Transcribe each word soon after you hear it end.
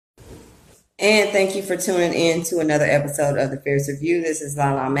And thank you for tuning in to another episode of the Fierce Review. This is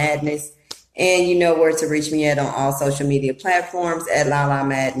Lala Madness. And you know where to reach me at on all social media platforms at Lala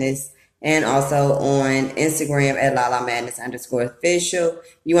Madness and also on Instagram at Lala Madness _official.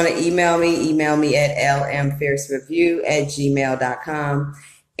 You want to email me at lmfiercereview@gmail.com.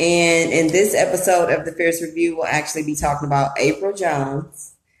 And in this episode of the Fierce Review, we'll actually be talking about Apryl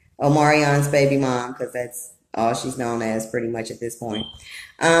Jones, Omarion's baby mom, because that's all she's known as pretty much at this point.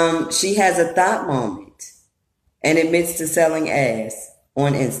 She has a thought moment and admits to selling ass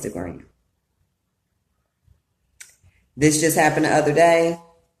on Instagram. This just happened the other day.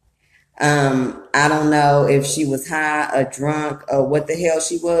 I don't know if she was high or drunk or what the hell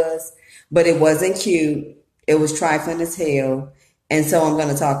she was, but it wasn't cute. It was trifling as hell. And so I'm going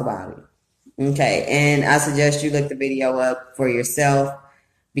to talk about it. Okay. And I suggest you look the video up for yourself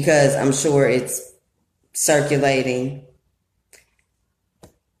because I'm sure it's circulating.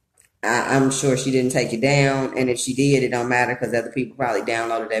 I'm sure she didn't take it down. And if she did, it don't matter because other people probably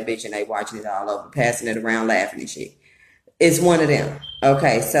downloaded that bitch and they watching it all over, passing it around, laughing and shit. It's one of them.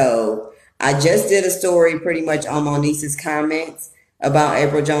 Okay, so I just did a story pretty much on Monice's comments about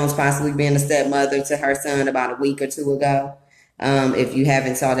Apryl Jones possibly being a stepmother to her son about a week or two ago. If you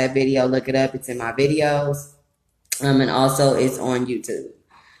haven't saw that video, look it up. It's in my videos. And also it's on YouTube.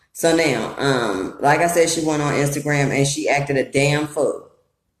 So now, like I said, she went on Instagram and she acted a damn fool.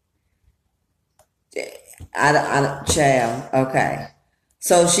 Child, okay.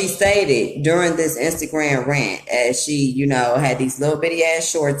 So she stated during this Instagram rant, as she, had these little bitty ass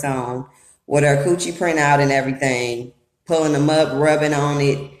shorts on with her coochie print out and everything, pulling them up, rubbing on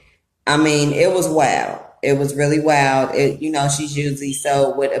it. I mean, it was wild. It was really wild. She's usually so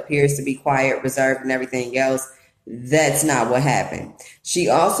what appears to be quiet, reserved, and everything else. That's not what happened. She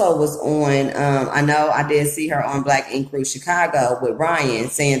also was on, I know I did see her on Black Ink Crew Chicago with Ryan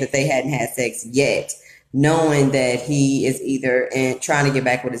saying that they hadn't had sex yet, knowing that he is either trying to get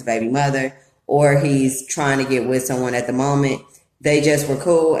back with his baby mother or he's trying to get with someone at the moment. They just were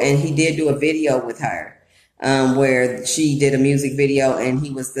cool. And he did do a video with her where she did a music video and he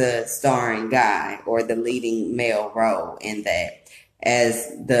was the starring guy or the leading male role in that as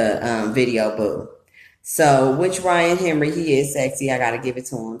the video boo. So, which Ryan Henry, he is sexy. I got to give it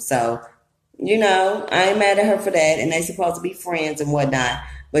to him. So, I ain't mad at her for that. And they supposed to be friends and whatnot.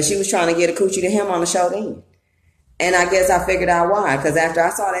 But she was trying to get a coochie to him on the show then. And I guess I figured out why. Because after I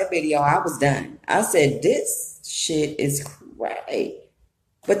saw that video, I was done. I said, this shit is great.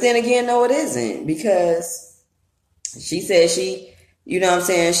 But then again, no, it isn't. Because she said she,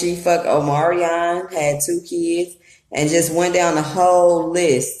 she fucked Omarion, had 2 kids, and just went down the whole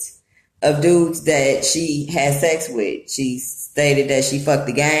list of dudes that she had sex with. She stated that she fucked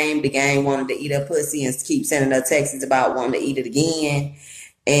the game. The game wanted to eat her pussy and keep sending her texts about wanting to eat it again.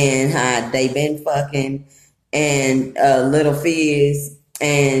 And how they been fucking, and Little Fizz,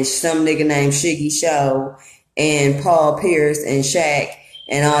 and some nigga named Shiggy Show, and Paul Pierce, and Shaq,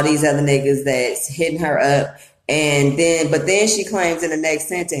 and all these other niggas that's hitting her up. But then she claims in the next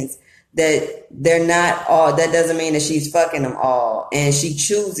sentence that they're not all, that doesn't mean that she's fucking them all. And she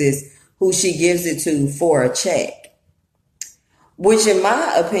chooses who she gives it to for a check. Which in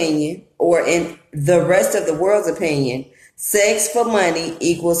my opinion, or in the rest of the world's opinion, sex for money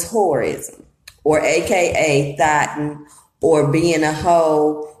equals whorism, or AKA thotting, or being a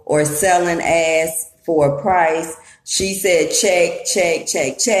hoe, or selling ass for a price. She said check,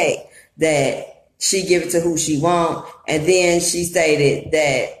 that she give it to who she want. And then she stated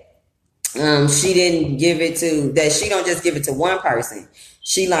that she didn't give it to, that she don't just give it to one person.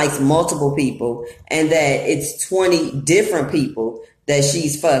 She likes multiple people, and that it's 20 different people that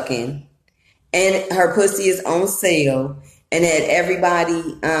she's fucking. And her pussy is on sale, and that everybody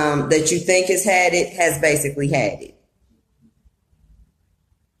that you think has had it has basically had it.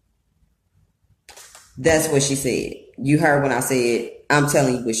 That's what she said. You heard when I said, I'm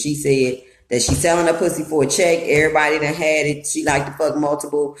telling you what she said, that she's selling her pussy for a check. Everybody that had it. She like to fuck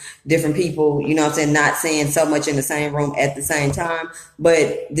multiple different people, not saying so much in the same room at the same time,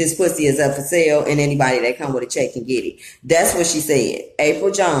 but this pussy is up for sale and anybody that come with a check can get it. That's what she said.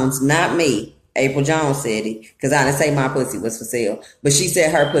 Apryl Jones, not me. Apryl Jones said it because I didn't say my pussy was for sale, but she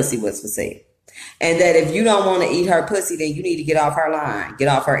said her pussy was for sale. And that if you don't want to eat her pussy, then you need to get off her line. Get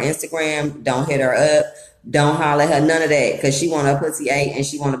off her Instagram. Don't hit her up. Don't holler at her, none of that, because she want her pussy ate and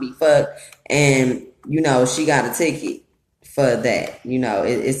she want to be fucked. And, she got a ticket for that.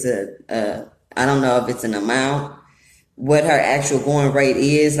 It's I don't know if it's an amount, what her actual going rate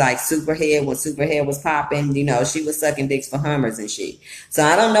is. Like Superhead, when Superhead was popping, she was sucking dicks for Hummers and shit. So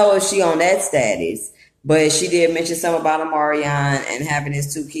I don't know if she on that status. But she did mention something about Omarion and having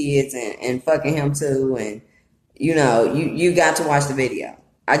his 2 kids and fucking him too. And, you got to watch the video.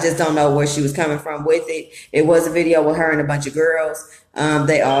 I just don't know where she was coming from with it. It was a video with her and a bunch of girls.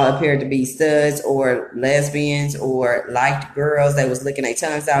 They all appeared to be studs or lesbians or liked girls. They was licking their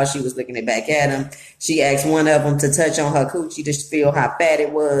tongues out. She was licking it back at them. She asked one of them to touch on her coochie to feel how fat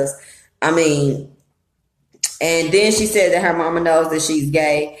it was. I mean, and then she said that her mama knows that she's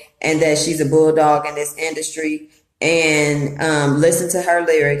gay and that she's a bulldog in this industry. And listen to her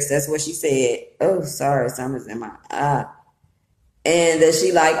lyrics. That's what she said. Oh, sorry, something's in my eye. And that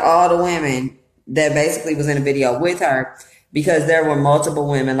she liked all the women that basically was in the video with her, because there were multiple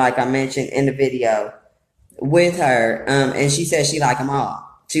women, like I mentioned in the video, with her. And she said she liked them all.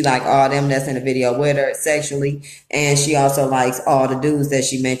 She liked all them that's in the video with her sexually. And she also likes all the dudes that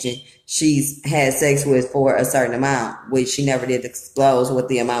she mentioned she's had sex with for a certain amount, which she never did disclose what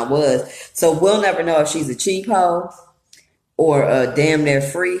the amount was. So we'll never know if she's a cheap hoe or a damn near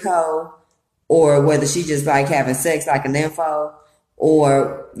free hoe, or whether she just like having sex like an info,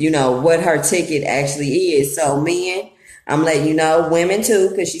 or, what her ticket actually is. So men, I'm letting you know, women too,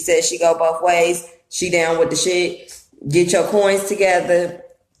 because she said she go both ways. She down with the shit. Get your coins together,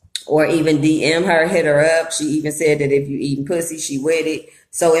 or even DM her, hit her up. She even said that if you eating pussy, she with it.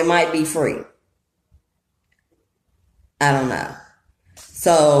 So it might be free. I don't know.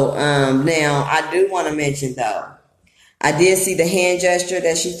 So now I do want to mention though, I did see the hand gesture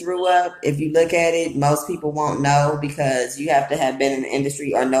that she threw up. If you look at it, most people won't know because you have to have been in the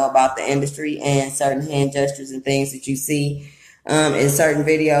industry or know about the industry, and certain hand gestures and things that you see in certain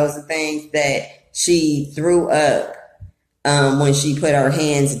videos and things that she threw up when she put her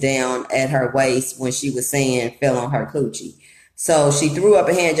hands down at her waist when she was saying fell on her coochie. So she threw up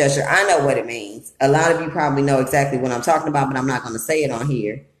a hand gesture. I know what it means. A lot of you probably know exactly what I'm talking about, but I'm not going to say it on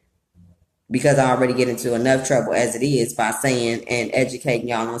here, because I already get into enough trouble as it is by saying and educating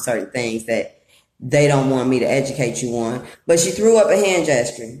y'all on certain things that they don't want me to educate you on. But she threw up a hand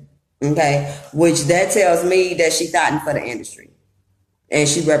gesture, okay, which that tells me that she thought for the industry and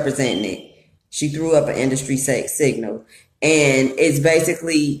she representing it. She threw up an industry signal. And it's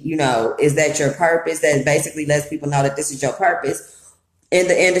basically, is that your purpose? That basically lets people know that this is your purpose in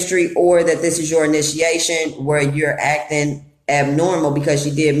the industry, or that this is your initiation where you're acting abnormal, because she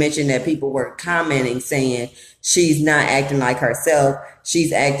did mention that people were commenting saying she's not acting like herself.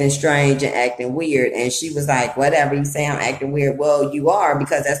 She's acting strange and acting weird. And she was like, whatever you say, I'm acting weird. Well, you are,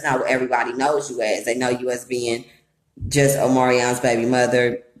 because that's not what everybody knows you as. They know you as being just Omarion's baby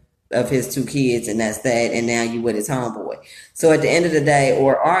mother of his 2 kids, and that's that. And now you with his homeboy. So at the end of the day,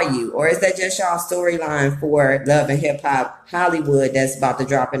 or are you? Or is that just y'all storyline for Love and Hip Hop Hollywood that's about to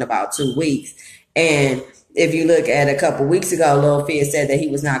drop in about 2 weeks? And if you look at a couple weeks ago, Lil Fizz said that he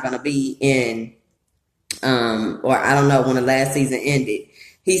was not going to be in, or I don't know when the last season ended.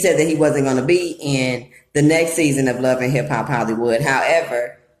 He said that he wasn't going to be in the next season of Love and Hip Hop Hollywood.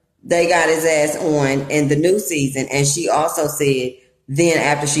 However, they got his ass on in the new season. And she also said then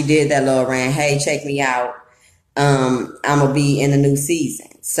after she did that little rant, hey, check me out. I'm going to be in the new season.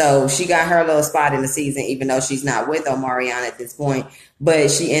 So she got her little spot in the season, even though she's not with Omarion at this point.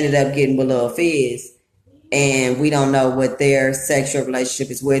 But she ended up getting with Lil Fizz. And we don't know what their sexual relationship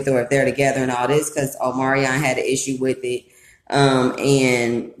is with, or if they're together and all this, because Omarion had an issue with it.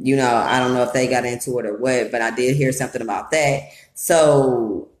 And, I don't know if they got into it or what, but I did hear something about that.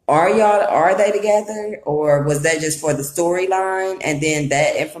 So are they together, or was that just for the storyline and then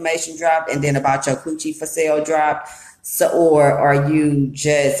that information dropped and then about your coochie for sale dropped? So, or are you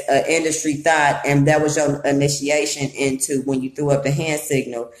just an industry thought and that was your initiation into, when you threw up the hand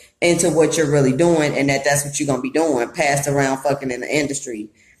signal, into what you're really doing, and that's what you're going to be doing, passed around fucking in the industry,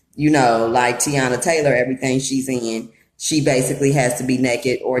 like Tiana Taylor, everything she's in, she basically has to be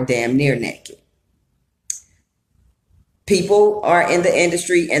naked or damn near naked. People are in the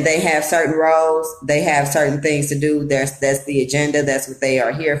industry and they have certain roles. They have certain things to do. That's the agenda. That's what they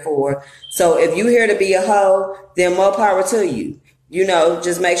are here for. So if you're here to be a hoe, then more power to you.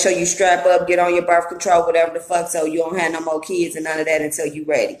 Just make sure you strap up, get on your birth control, whatever the fuck, so you don't have no more kids and none of that until you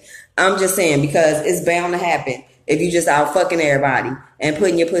ready. I'm just saying, because it's bound to happen if you just out fucking everybody and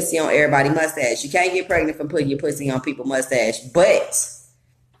putting your pussy on everybody's mustache. You can't get pregnant from putting your pussy on people's mustache. But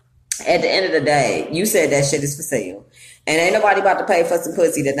at the end of the day, you said that shit is for sale. And ain't nobody about to pay for some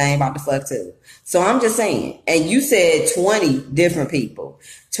pussy that they ain't about to fuck too. So I'm just saying. And you said 20 different people.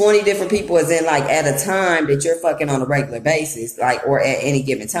 20 different people is in like at a time that you're fucking on a regular basis, like, or at any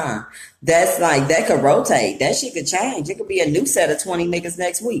given time. That's like, that could rotate. That shit could change. It could be a new set of 20 niggas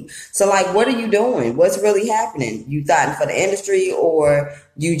next week. So like, what are you doing? What's really happening? You thought for the industry, or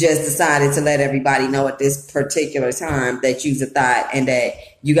you just decided to let everybody know at this particular time that you's a thought and that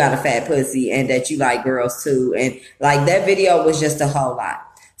you got a fat pussy and that you like girls too. And like, that video was just a whole lot.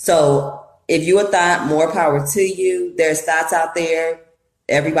 So if you a thought, more power to you. There's thoughts out there.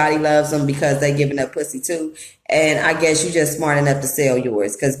 Everybody loves them because they giving up pussy too. And I guess you just smart enough to sell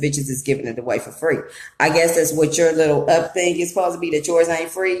yours because bitches is giving it away for free. I guess that's what your little up thing is supposed to be, that yours ain't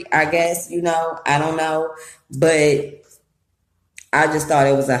free. I guess, you know, I don't know. But I just thought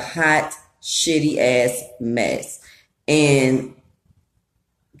it was a hot, shitty ass mess. And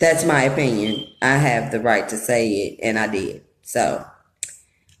that's my opinion. I have the right to say it, and I did. So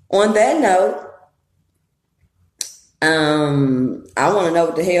on that note, I want to know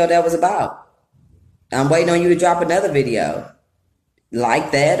what the hell that was about. I'm waiting on you to drop another video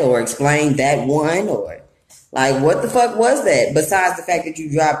like that, or explain that one, or like, what the fuck was that? Besides the fact that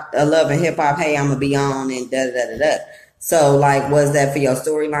you dropped a Love and Hip Hop, hey, I'm gonna be on, and da da da da. So like, was that for your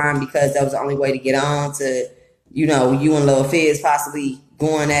storyline because that was the only way to get on, to, you know, you and Lil Fizz possibly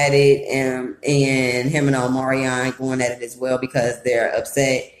going at it, and him and Omarion going at it as well because they're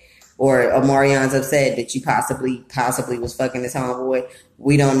upset, or Omarion's upset that you possibly was fucking this homeboy.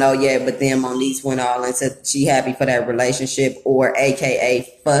 We don't know yet, but then Moniece went all into she happy for that relationship, or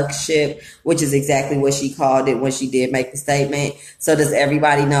AKA fuck ship, which is exactly what she called it when she did make the statement. So does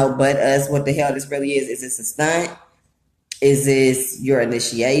everybody know but us what the hell this really is? Is this a stunt? Is this your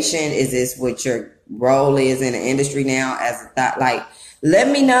initiation? Is this what your role is in the industry now as a thought? Like, let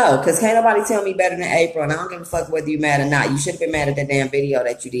me know, because can't nobody tell me better than April, and I don't give a fuck whether you mad or not. You should have been mad at that damn video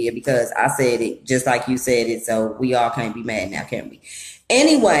that you did, because I said it just like you said it, so we all can't be mad now, can we?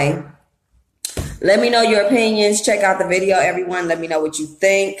 Anyway, let me know your opinions. Check out the video, everyone. Let me know what you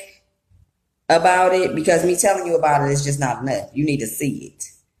think about it, because me telling you about it is just not enough. You need to see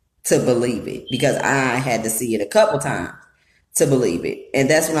it to believe it, because I had to see it a couple times to believe it, and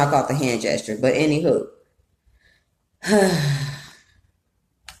that's when I caught the hand gesture. But anywho,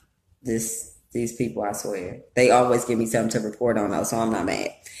 these people, I swear, they always give me something to report on, though, so I'm not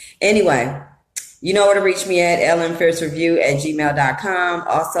mad. Anyway, you know where to reach me at, lmfiercereview@gmail.com.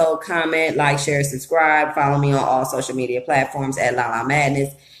 Also, comment, like, share, subscribe. Follow me on all social media platforms at Lala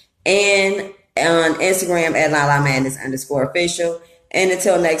Madness, and on Instagram at Lala Madness_official. And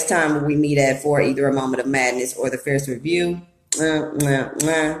until next time, when we meet at for either a moment of madness or the Fierce Review,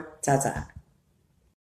 ta-ta.